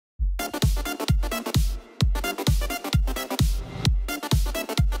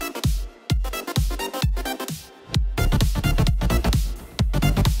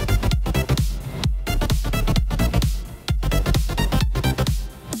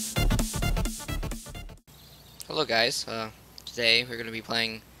Hello guys, today we're going to be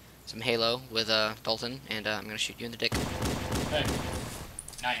playing some Halo with Dalton, and I'm going to shoot you in the dick. Hey.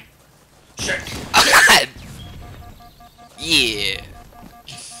 9. Shit. Oh god! Yeah!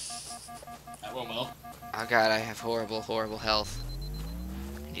 That went well. Oh god, I have horrible, horrible health.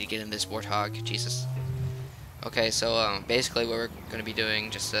 I need to get in this warthog, Jesus. Okay, so basically what we're going to be doing,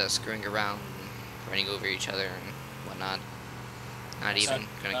 just screwing around, running over each other and whatnot. Not even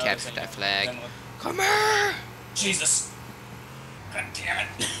going to capture that flag. Come here! Jesus. God damn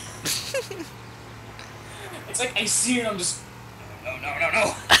it. It's like I see it, I'm just... No.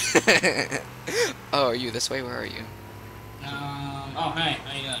 Oh, are you this way? Where are you? Oh, hi.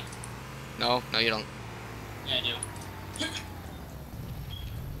 How you doing? No, you don't. Yeah, I do.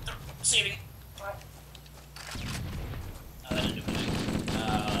 Saving. That didn't do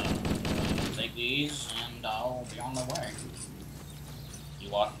anything. Take these, and I'll be on my way. You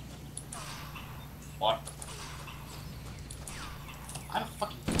what? What? I'm a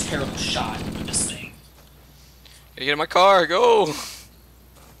fucking terrible shot with this thing. Gotta get in my car, go!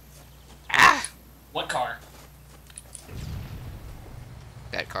 Ah! What car?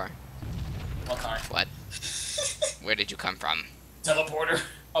 That car. What car? What? Where did you come from? Teleporter.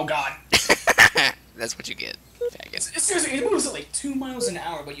 Oh god. That's what you get, faggot. Seriously, it moves at like 2 miles an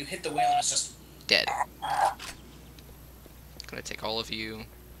hour, but you hit the wheel and it's just... Dead. Gonna take all of you.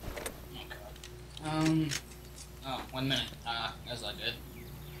 Oh god. Oh, 1 minute. That's not good.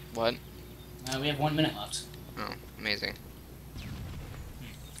 What? We have 1 minute left. Oh, amazing.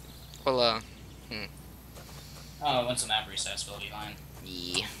 Well, Oh, once the map resets, we'll be fine.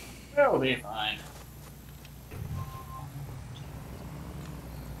 yeah. We'll be fine.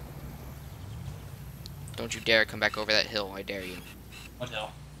 Don't you dare come back over that hill, I dare you. What hill?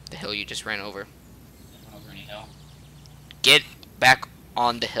 The hill you just ran over. Went over any hill. Get back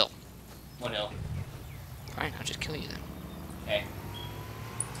on the hill. What hill? Fine, I'll just kill you then. Okay.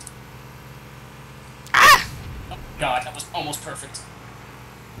 Ah! Oh god, that was almost perfect.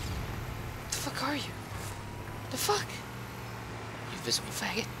 The fuck are you? The fuck? You visible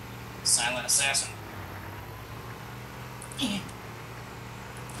faggot. Silent assassin. Sure.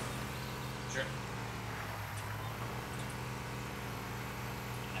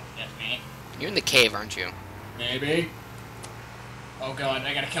 That's me. You're in the cave, aren't you? Maybe. Oh god,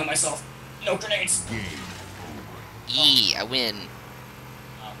 I gotta kill myself. No grenades! Yee, I win.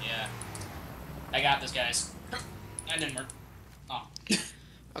 Oh, yeah. I got this, guys. That didn't work. Oh.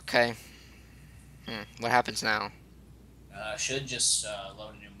 Okay. What happens now? Should just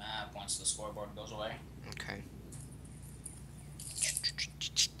load a new map once the scoreboard goes away. Okay.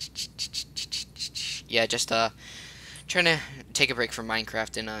 Yeah, just trying to take a break from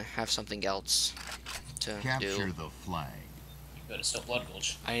Minecraft and have something else to Capture do. the flag. But it's still Blood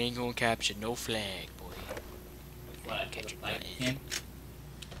Gulch. I ain't gonna capture no flag, boy. But Catch your like flag. him.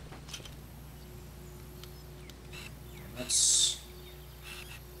 Let's.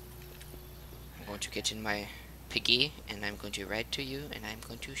 I'm going to get in my piggy, and I'm going to ride to you, and I'm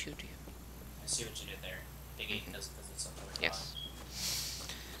going to shoot you. I see what you did there. Biggie, because it's something. Yes.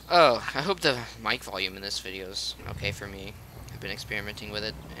 Oh, I hope the mic volume in this video is okay for me. I've been experimenting with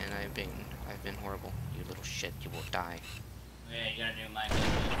it, and I've been horrible. You little shit, you will die. Yeah, you gotta do mine.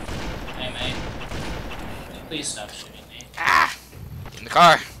 Hey, mate. Please stop shooting me. Ah! Get in the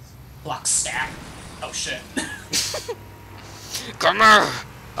car. Block stab. Oh shit. Come here!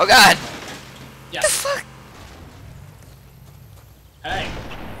 Oh god! Yeah. The fuck? Hey.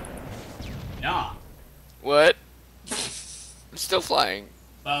 Nah. What? I'm still flying.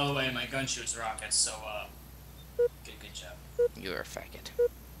 By the way, my gun shoots rockets, so good job. You're a faggot.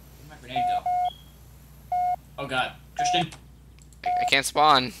 Where'd my grenade go? Oh god, Christian. I can't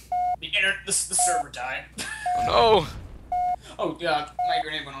spawn. The server died. Oh no! Oh god, my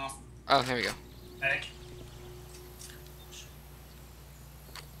grenade went off. Oh, there we go. Medic.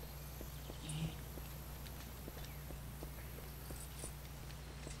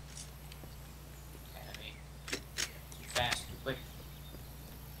 Heavy. Fast, quick.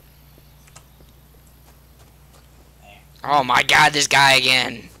 Hey. Oh my god, this guy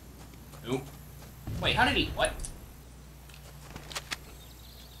again. Who? Wait, how did he? What?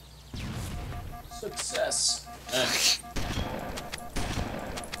 Success.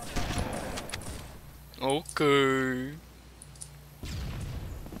 Okay.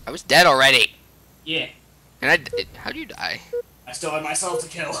 I was dead already. Yeah. And how'd you die? I still have myself to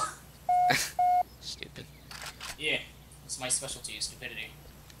kill. Stupid. Yeah. It's my specialty, stupidity.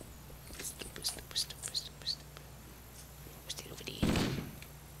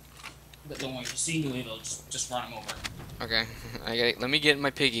 But don't worry, if you see me, they'll just run him over. Okay, let me get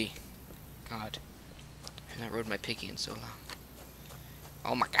my piggy. God. I rode my piggy in so long.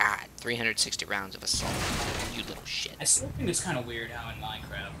 Oh my god, 360 rounds of assault. You little shit. I still think it's kind of weird how in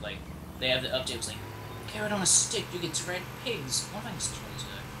Minecraft, like, they have the updates like, carrot on a stick, you get to ride pigs. What if I just kill this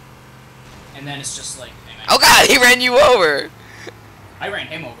guy? And then it's just like, hey, man, Oh god, he ran you over! I ran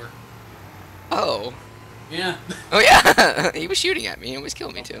him over. Oh. Yeah. Oh yeah, he was shooting at me. He almost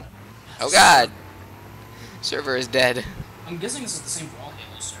killed me too. Oh god. Server is dead. I'm guessing this is the same for all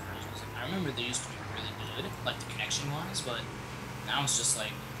Halo servers. I remember they used to be really good, like the connection-wise, but now it's just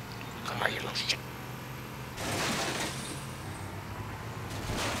like... Come here, you little shit.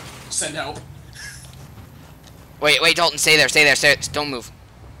 Send help. Wait, Dalton, stay there, stay there. Don't move.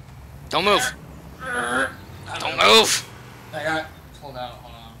 Don't move. Don't move. I got... Hold out,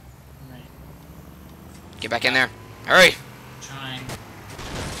 hold on. Right. Get back in there. Hurry. Trying.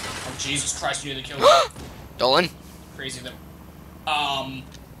 Oh, Jesus Christ, you need to kill me. Dolan. Crazy that...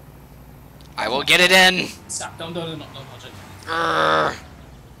 I will get it in. Stop, don't touch it. Grr.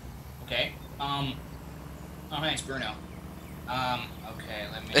 Okay, oh, thanks, Bruno. Okay,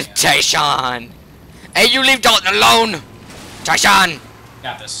 let me, Tyshawn. Hey, you leave Dalton alone. Tyshawn.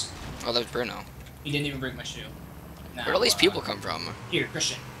 Got this. Oh, that was Bruno. He didn't even break my shoe. Now, Where do all these people come from? Here,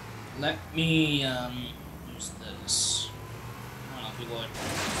 Christian. Let me, use this. I don't know, people are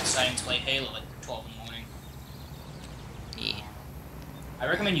deciding to play Halo at 12 in the morning. Yeah. I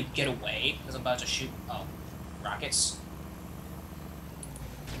recommend you get away, because I'm about to shoot, rockets.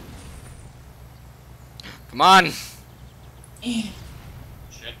 Come on. Shit.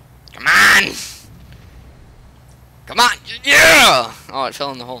 Come on. Come on. Yeah. Oh, it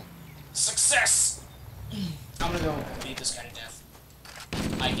fell in the hole. Success! I'm gonna go beat this guy to death.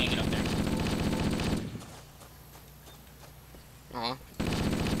 I can't get up there. Aw.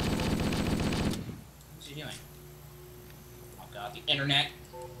 What's he doing? Oh god, the internet.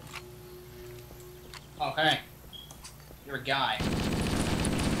 Okay. You're a guy.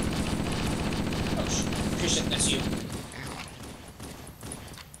 Oh, Christian, that's you.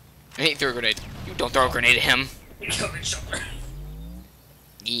 He threw a grenade. You don't throw a grenade at him. We killed each other.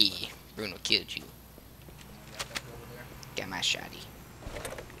 Yeah. Bruno killed you. Get my shotty.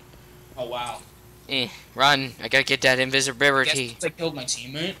 Oh wow. Run. I gotta get that invisibility. Since I killed my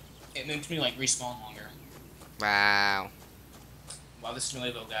teammate, it makes me like respawn longer. Wow. Wow, this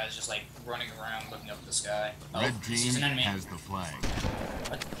Nuevo guy is just like running around looking up at the sky. Oh, Red he's an team enemy. has the flag.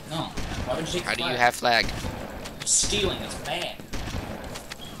 What? No. Why would you take How the do you flag? have flag? Stealing is bad.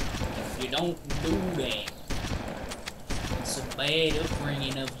 You don't do that. It's a bad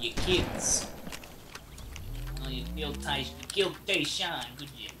upbringing of your kids. Oh, you killed Tayshawn, could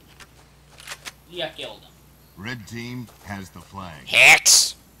you? Yeah, I killed him. Red team has the flag.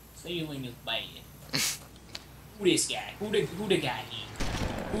 Hacks! Stealing is bad. Who this guy? Who the guy here?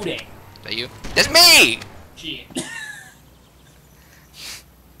 Who that? Is that you? That's me! Shit.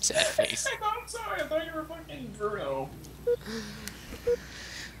 Sad face. I'm sorry, I thought you were fucking Bruno.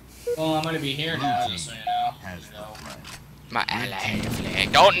 Well, I'm gonna be here now, just so you know. Has the flag. My ally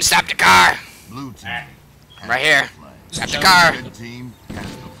flag. Dalton, stop the car! Blue team Ah. has Right here. the flag. Stop the car! Red team has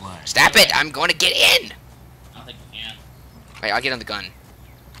the flag. Stop it! I'm going to get in! I don't think you can. Wait, I'll get on the gun. You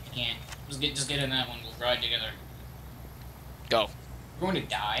can't. Just get in that one. We'll ride together. Go. We're going to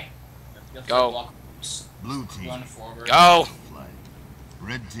die. You have to Go. walk Blue team run forward. Go! has the flag.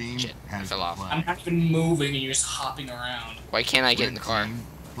 Red team Shit, I has fell the off. flag. I'm not even moving and you're just hopping around. Why can't I get in the Red car? team,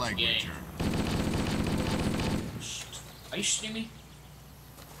 flag Yeah. return. Shit. Are you shooting me?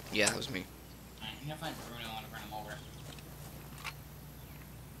 Yeah, that was me. Alright, I'm gonna find Bruno and run him over.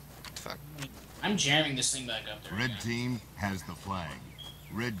 Fuck. I'm jamming this thing back up there. Red again. team has the flag.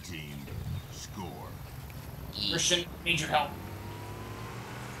 Red team score. Yeah. Christian, need your help.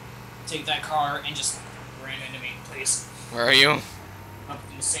 Take that car and just ram into me, please. Where are you? Up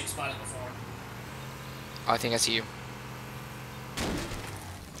in the same spot as before. Oh, I think I see you.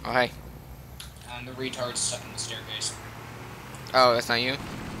 Oh, hey. And the retard's stuck in the staircase. Oh, that's not you?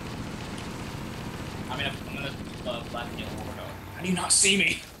 I'm gonna black and yellow over. How do you not see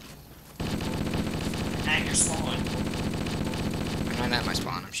me? At your spawn. I'm not at my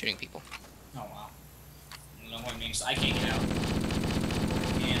spawn. I'm shooting people. Oh wow. I don't know what it means. I can't get out.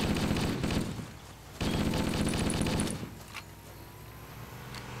 And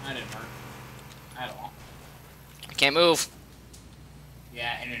that didn't work. At all. I can't move.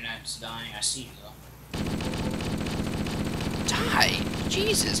 Yeah, internet's dying. I see you though. Die.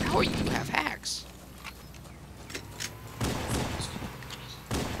 Jesus, how are you have hacks?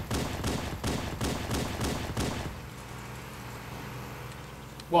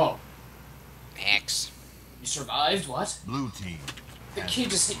 Whoa. Hacks. You survived? What? Blue team The has kid the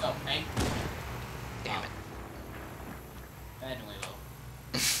just hit. flag. Oh, hey. Damn it. Bad nuevo.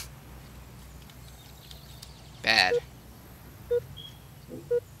 Bad.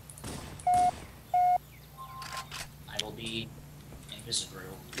 I will be invisible.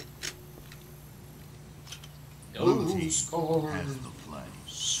 Blue team Ghost card. has the flag.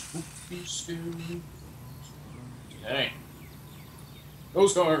 Spooky, scary. Hey.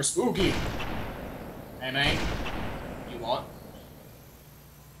 Ghost card, spooky. Hey, mate. You want?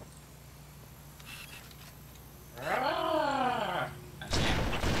 That's it.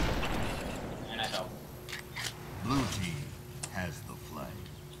 And I fell. Blue team has the flag.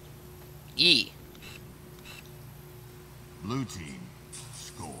 E. Blue team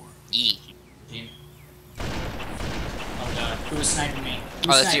score. E. Team. Oh god, who was sniping me?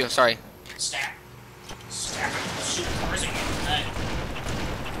 Oh, that's you. Sorry. Stab. Stab. Shoot cars again. Hey.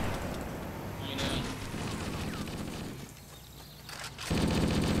 What are you doing?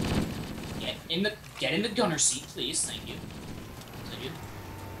 Get in the gunner seat, please. Thank you. Thank you.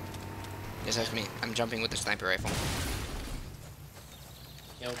 Yes, that's me. I'm jumping with the sniper rifle.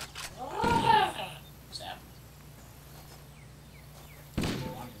 Kill. Stab.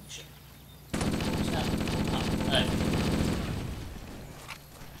 Shit. Stab. Oh, hey.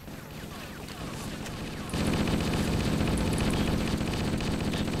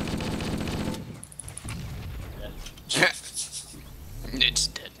 It's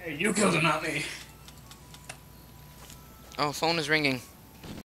dead. Hey, you killed him, not me. Oh, phone is ringing.